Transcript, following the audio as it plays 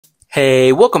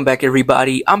Hey, welcome back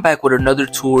everybody. I'm back with another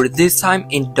tour, this time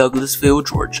in Douglasville,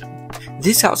 Georgia.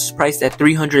 This house is priced at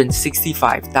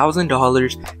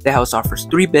 $365,000. The house offers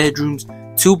 3 bedrooms,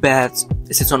 2 baths.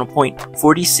 It sits on a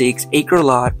 0.46 acre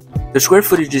lot. The square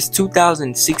footage is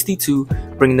 2,062,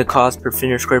 bringing the cost per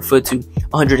finished square foot to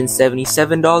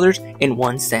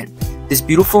 $177.01. This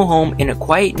beautiful home in a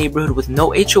quiet neighborhood with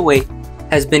no HOA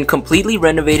has been completely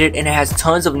renovated and it has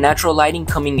tons of natural lighting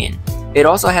coming in. It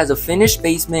also has a finished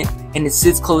basement and it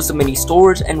sits close to many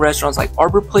stores and restaurants like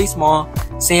Arbor Place Mall,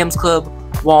 Sam's Club,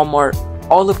 Walmart,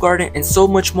 Olive Garden, and so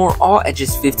much more, all at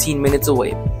just 15 minutes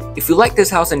away. If you like this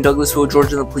house in Douglasville,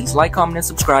 Georgia, then please like, comment, and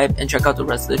subscribe, and check out the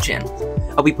rest of the channel.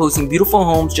 I'll be posting beautiful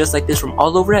homes just like this from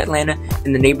all over Atlanta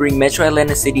and the neighboring metro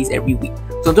Atlanta cities every week.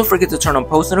 So don't forget to turn on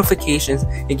post notifications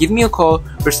and give me a call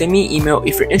or send me an email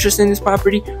if you're interested in this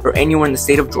property or anywhere in the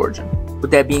state of Georgia.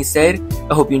 With that being said,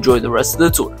 I hope you enjoy the rest of the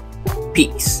tour.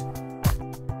 Peace.